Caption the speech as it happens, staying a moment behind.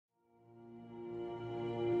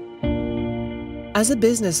As a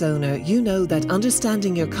business owner, you know that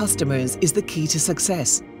understanding your customers is the key to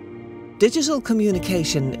success. Digital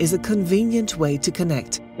communication is a convenient way to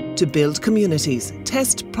connect, to build communities,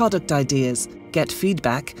 test product ideas, get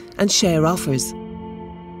feedback, and share offers.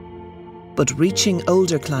 But reaching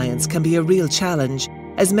older clients can be a real challenge,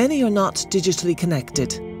 as many are not digitally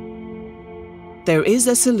connected. There is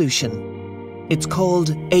a solution. It's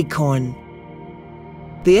called Acorn.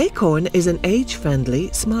 The Acorn is an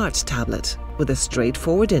age-friendly smart tablet with a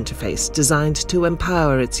straightforward interface designed to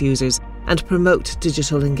empower its users and promote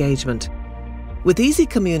digital engagement. With easy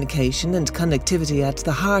communication and connectivity at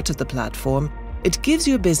the heart of the platform, it gives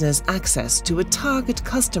your business access to a target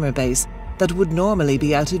customer base that would normally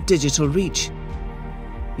be out of digital reach.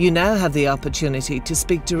 You now have the opportunity to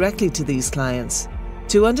speak directly to these clients,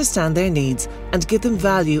 to understand their needs and give them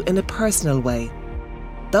value in a personal way,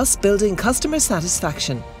 thus building customer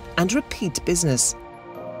satisfaction and repeat business.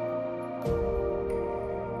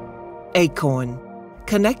 Acorn,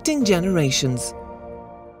 connecting generations.